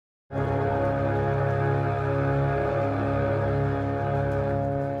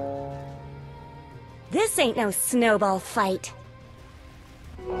This ain't no snowball fight.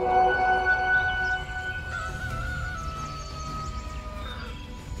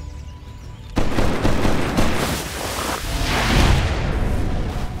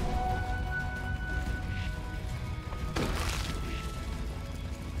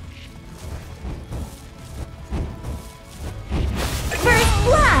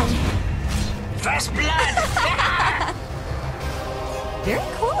 First blood! Very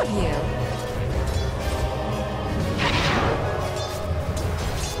cool of you.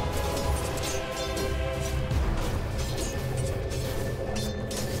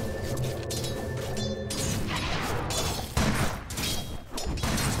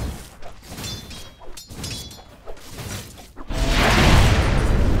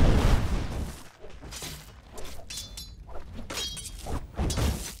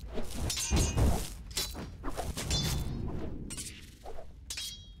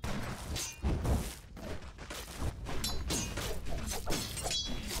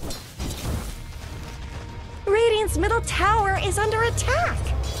 Radiant's middle tower is under attack!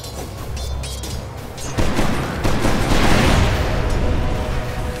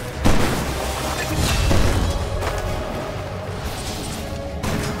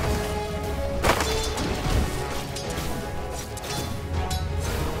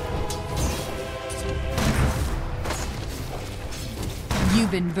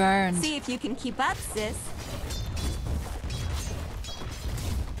 You've been burned. See if you can keep up, sis.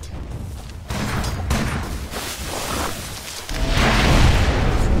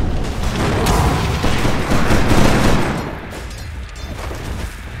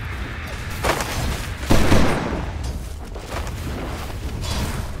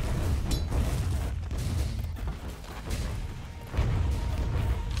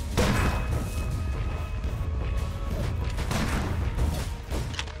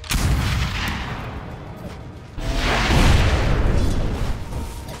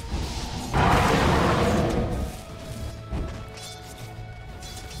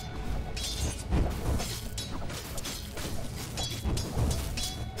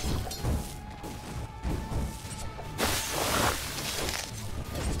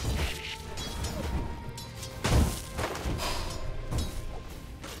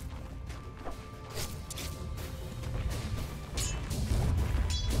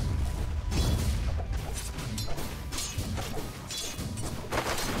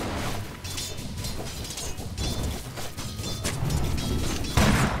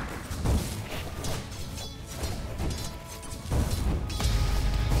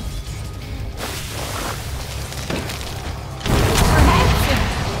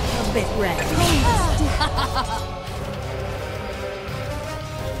 Bit red.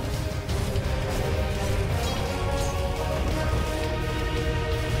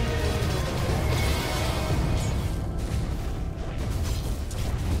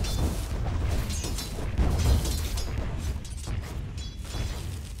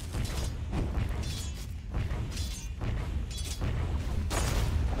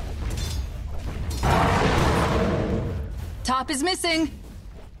 Top is missing.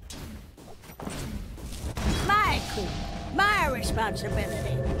 My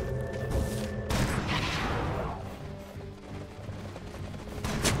responsibility.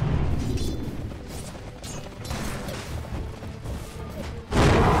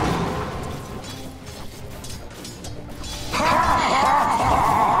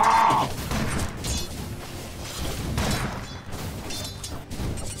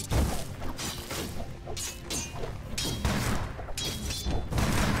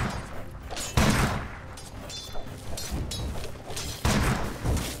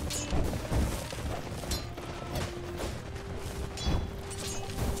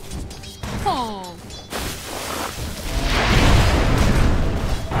 Oh.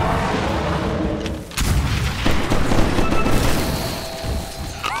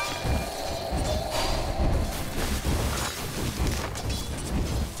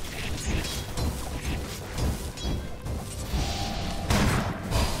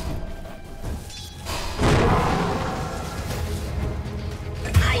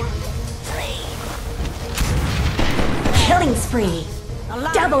 Killing spree!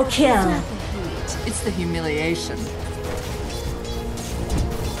 Double kill! It's the humiliation.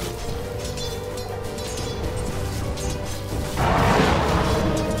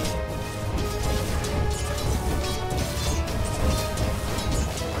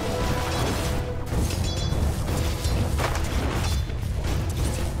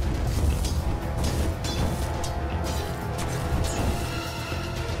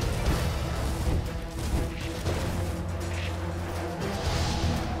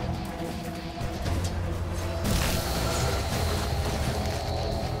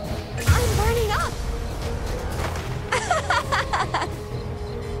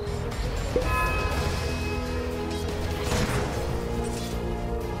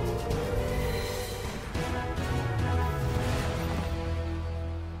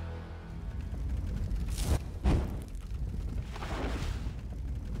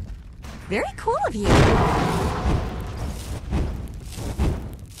 Very cool of you.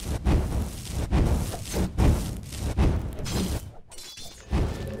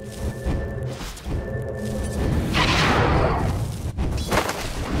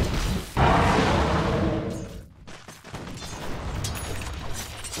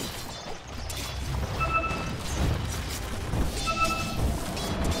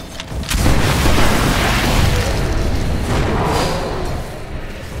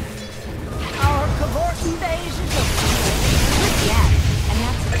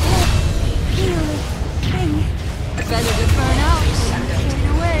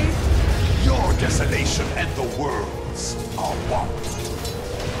 Desolation and the worlds are one.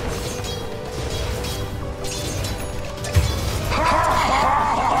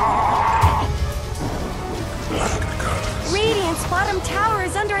 Radiant's bottom tower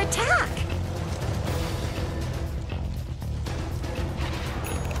is under attack.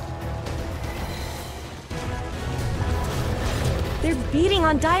 They're beating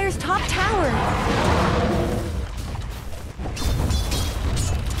on Dire's top tower.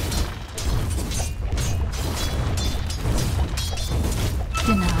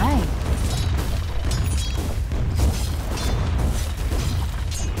 Denied.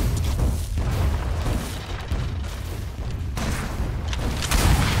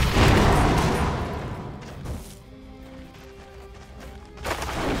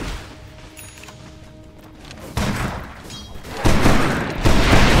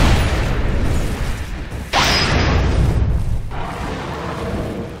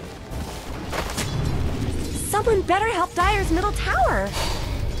 Someone better help Dire's middle tower.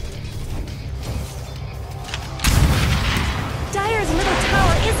 Dire's middle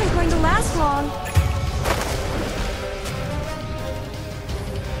tower isn't going to last long.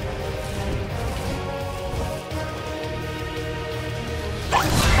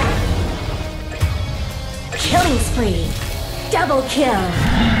 Killing spree. Double kill.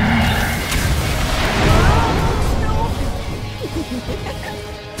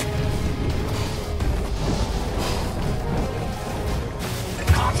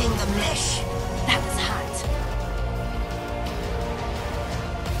 Cutting the mesh. That was hot.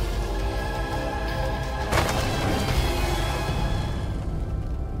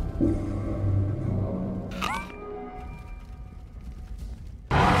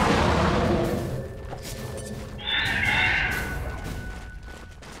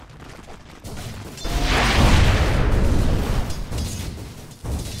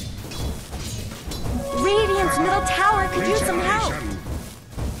 Radiant's middle tower could use some help.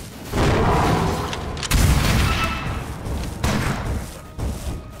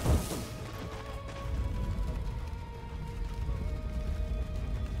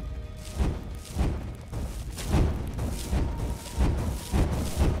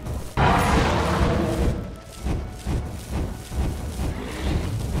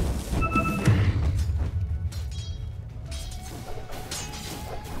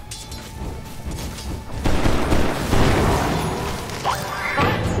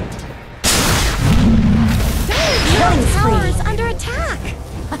 Dire's tower is under attack.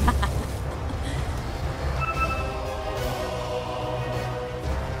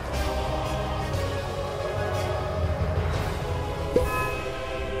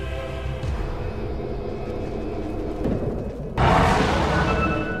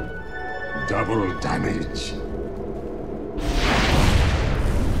 Double damage.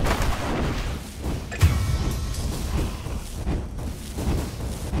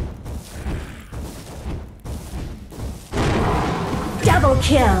 Double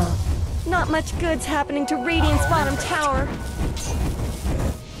kill. Not much good's happening to Radiant's bottom tower.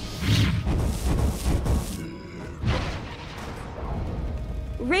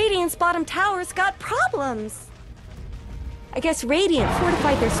 Radiant's bottom tower's got problems. I guess Radiant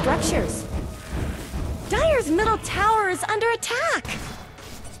fortified their structures. Dire's middle tower is under attack.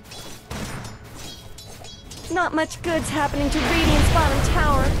 Not much good's happening to Radiant's bottom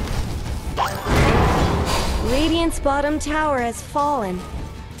tower. Radiant's bottom tower has fallen.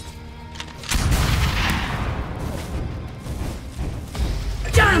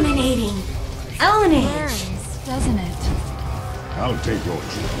 Dominating! Owning! Burns, doesn't it? I'll take your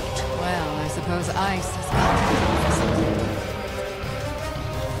tribute. Well, I suppose ice has got to be something.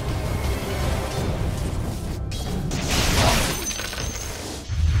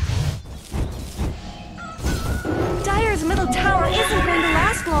 Dire's middle tower isn't going to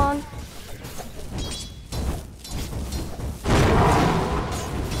last long.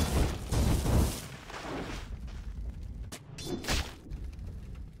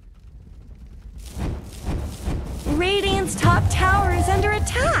 Radiant's top tower is under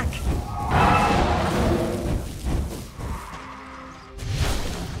attack.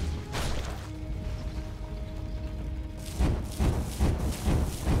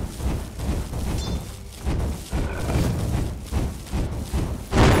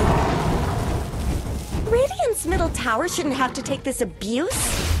 middle tower shouldn't have to take this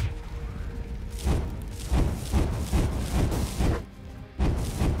abuse?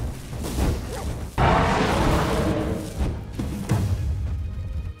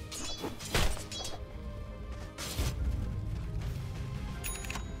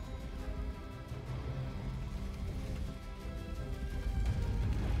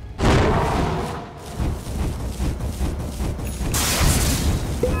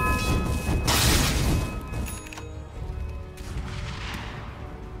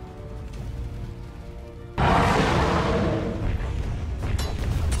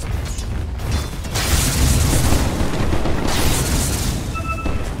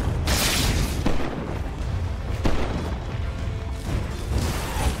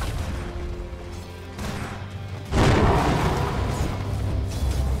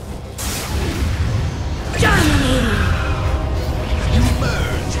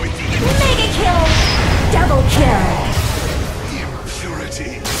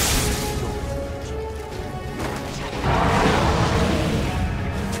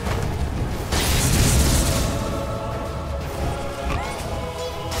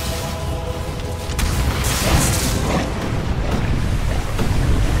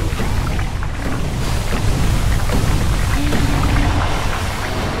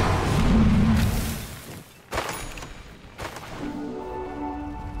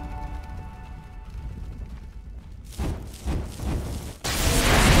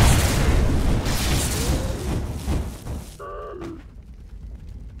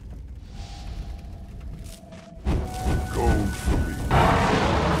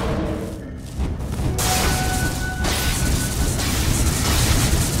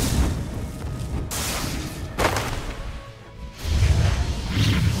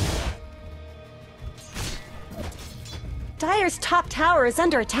 Dire's top tower is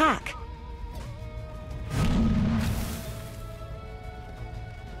under attack.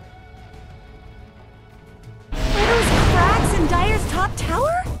 Are those cracks in Dire's top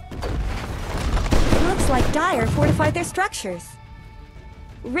tower? Looks like Dire fortified their structures.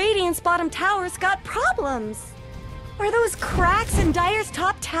 Radiant's bottom tower's got problems. Are those cracks in Dire's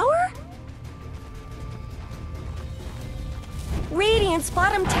top tower? Radiant's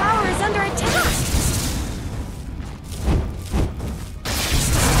bottom tower is under attack.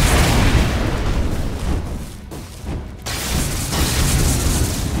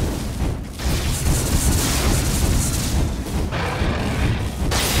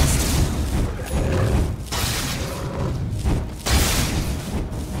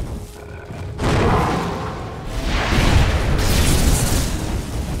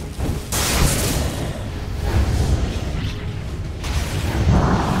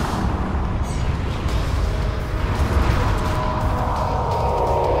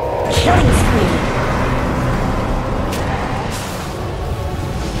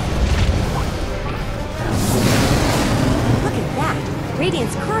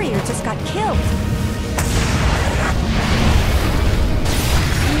 Radiant's courier just got killed.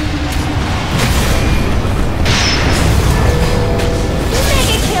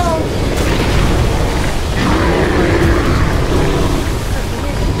 Mega kill!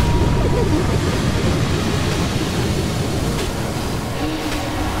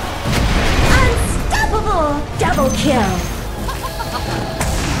 Unstoppable! Double kill!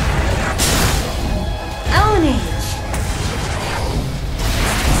 Own it!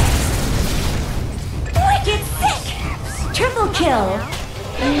 Triple kill!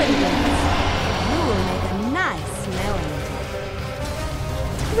 You will make a nice smelling.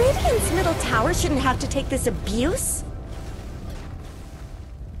 Radiant's middle tower shouldn't have to take this abuse.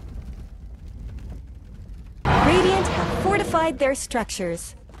 Radiant have fortified their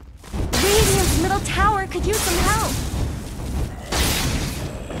structures. Radiant's middle tower could use some help.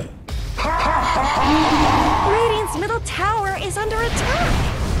 Radiant's middle tower is under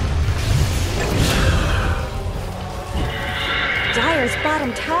attack. Dire's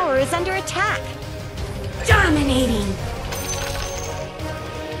bottom tower is under attack. Dominating!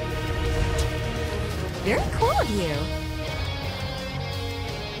 Very cool of you.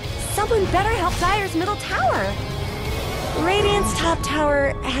 Someone better help Dire's middle tower. Radiant's top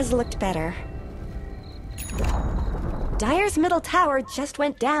tower has looked better. Dire's middle tower just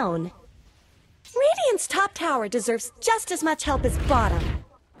went down. Radiant's top tower deserves just as much help as bottom.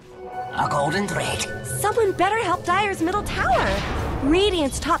 A golden thread. Someone better help Dire's middle tower.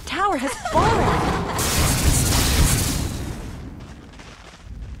 Radiant's top tower has fallen.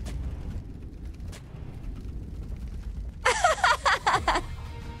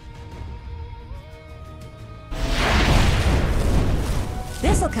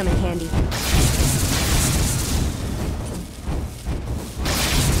 This'll come in handy.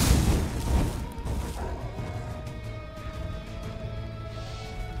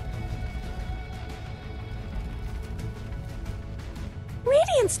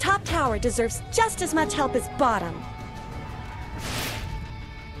 top tower deserves just as much help as bottom.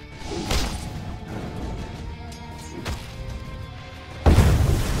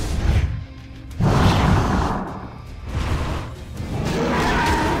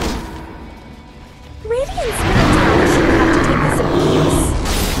 Radiant's middle tower shouldn't have to take this abuse.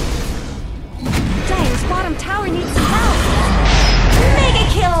 Dire's bottom tower needs help. Mega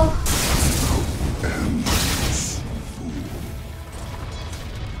kill!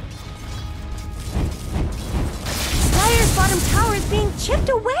 Dire's bottom tower is being chipped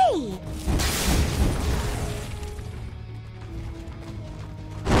away.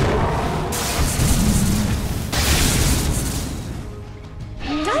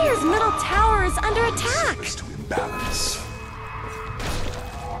 Dire's middle tower is under attack. To imbalance.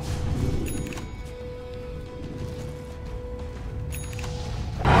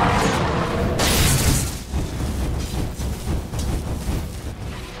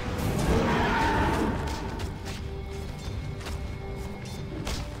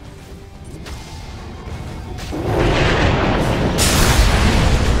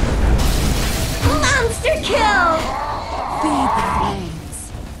 Monster kill! Feed the flames.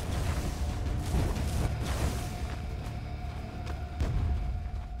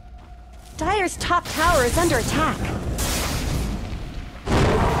 Dire's top tower is under attack.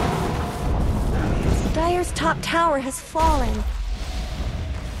 Dire's top tower has fallen.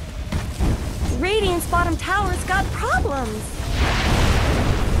 Radiant's bottom tower's got problems.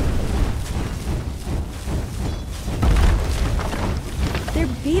 They're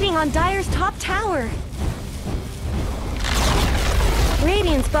beating on Dire's top tower.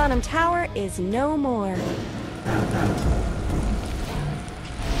 Radiant's bottom tower is no more.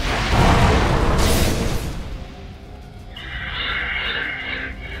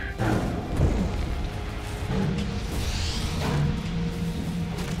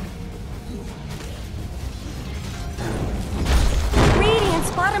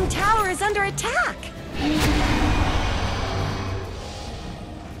 Radiant's bottom tower is under attack.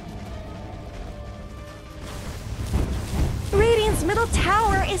 Radiant's middle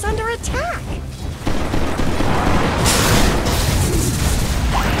tower is under attack.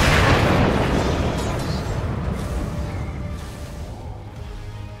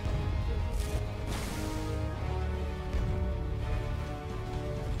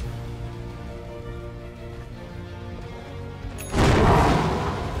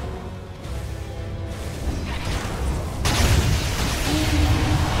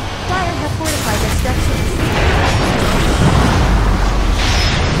 Dire have fortified their structures.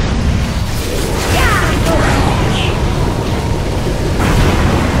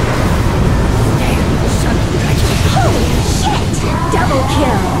 Double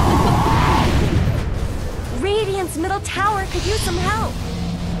kill! Radiant's middle tower could use some help.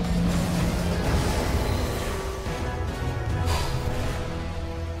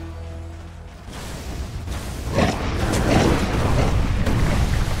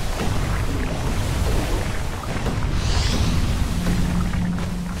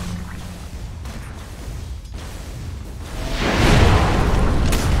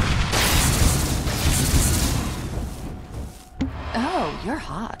 Oh, you're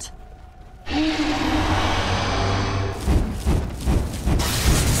hot.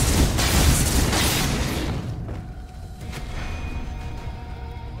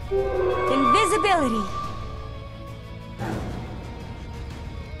 Invisibility.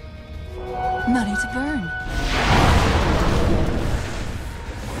 Money to burn.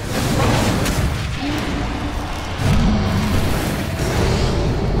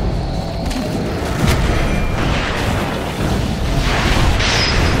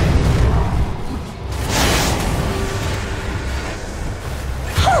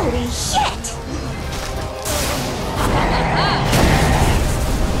 Holy shit!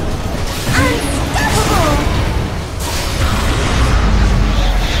 Unstoppable!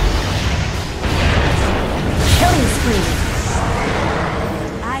 Killing spree.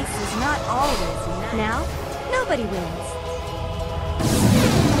 Ice is not always nice. Now, nobody wins.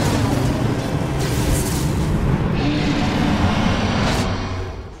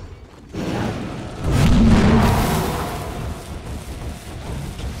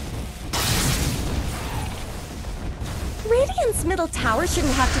 Radiant's middle tower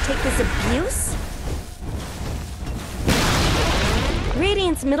shouldn't have to take this abuse.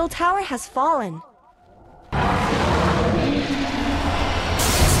 Radiant's middle tower has fallen.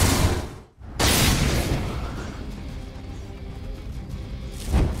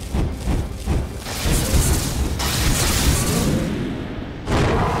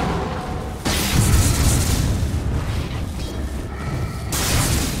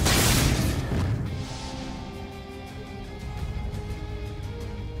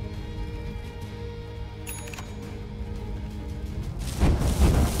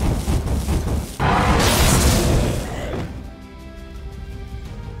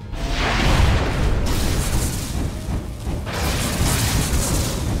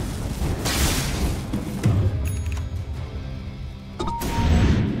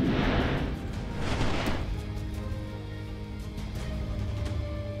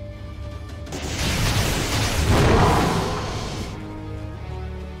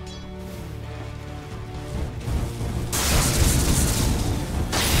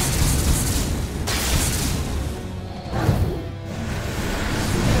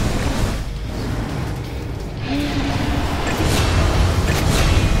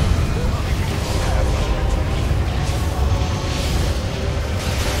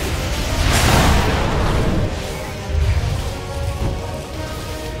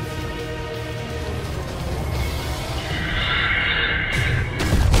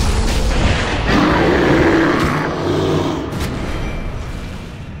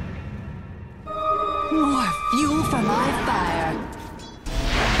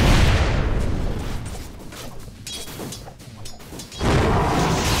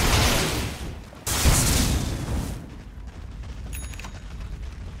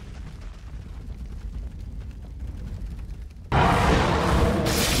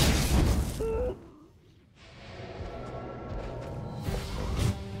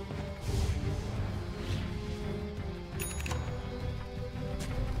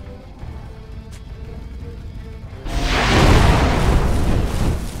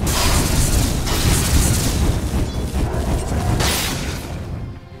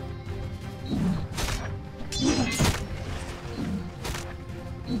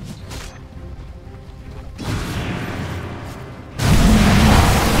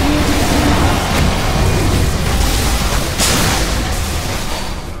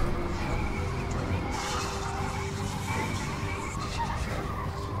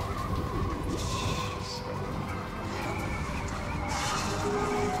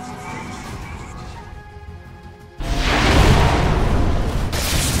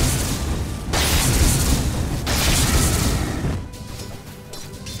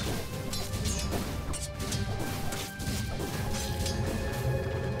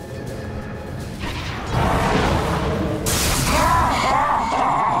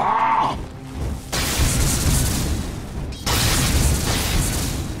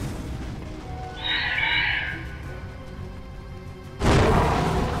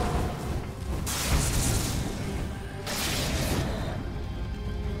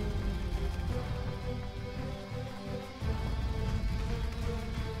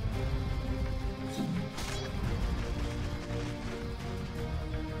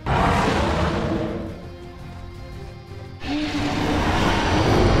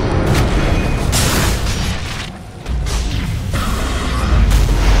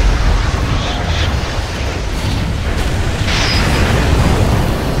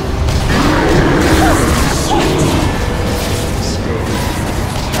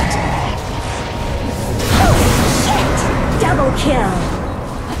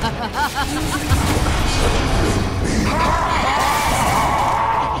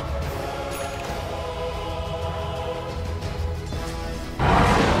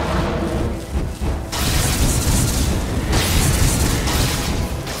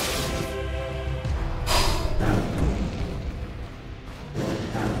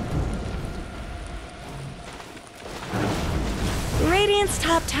 Radiant's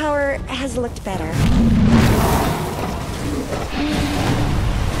top tower has looked better.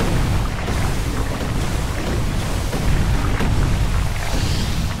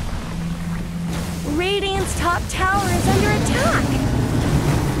 Radiant's top tower is under attack!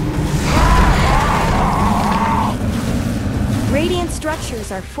 Radiant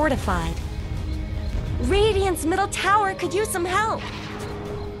structures are fortified. Radiant's middle tower could use some help!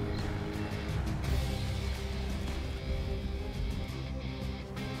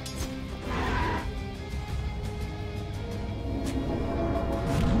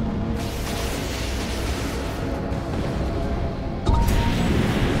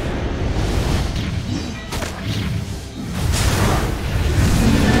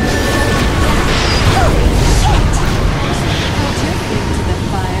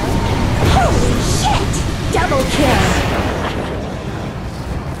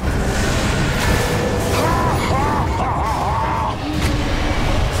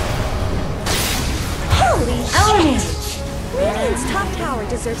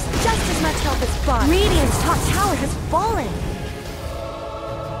 Deserves just as much help as Bot. Radiant's top tower has fallen!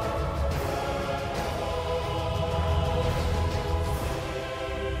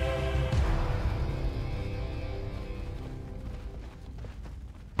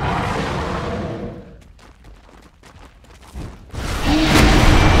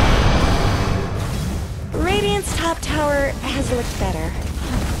 Radiant's top tower has looked better.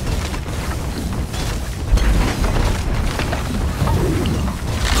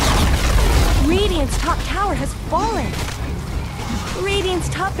 Radiant's top tower has fallen! Radiant's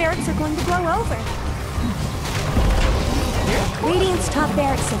top barracks are going to blow over! Radiant's top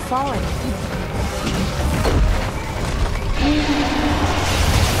barracks have fallen.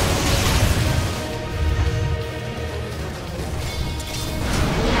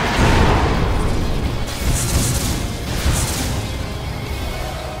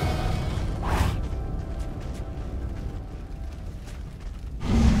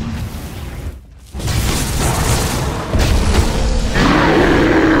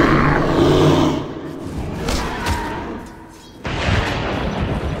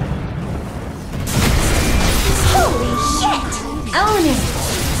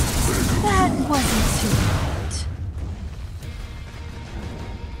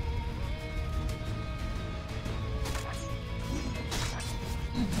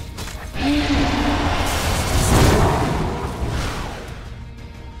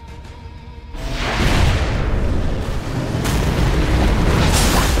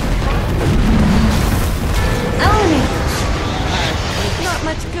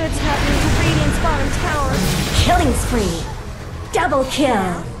 Double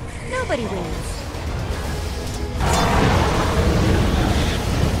kill! Nobody wins.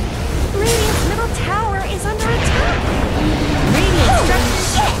 Radiant's middle tower is under attack! Radiant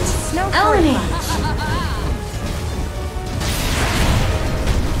structure snow fortified.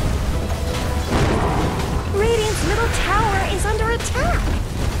 Radiant's middle tower is under attack!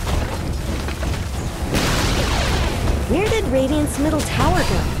 Where did Radiant's middle tower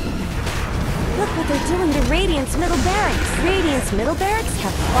go? Look what they're doing to Radiant's middle barracks. Radiant's middle barracks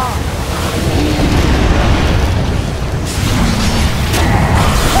have fallen.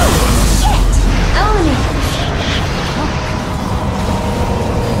 Holy shit! Element!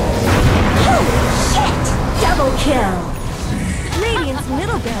 Holy shit! Double kill! Radiant's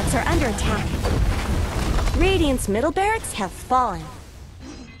middle barracks are under attack. Radiant's middle barracks have fallen.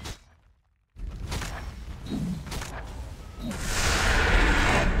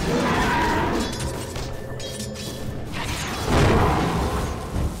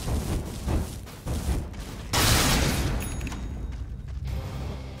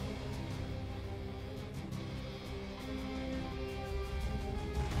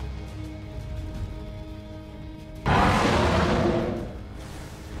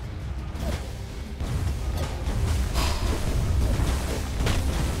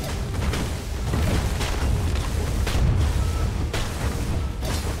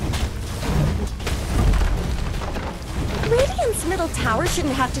 Middle tower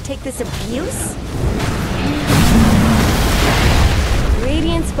shouldn't have to take this abuse.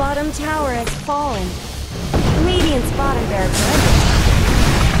 Radiant's bottom tower has fallen. Radiant's bottom barracks are under attack.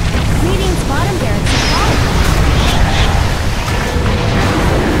 Radiant's bottom barracks have fallen.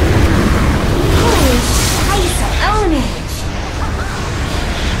 Holy scheiße, ownage!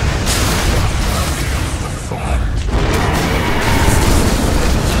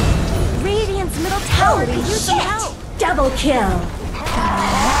 Radiant's middle tower could use some help. Double kill!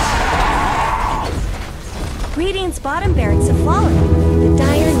 Radiant's bottom barracks have fallen. The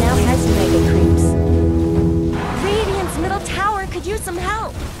Dire now has mega creeps. Radiant's middle tower could use some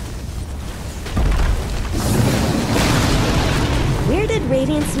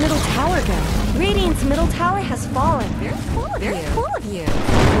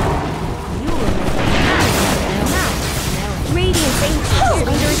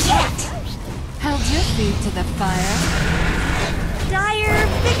feet to the fire.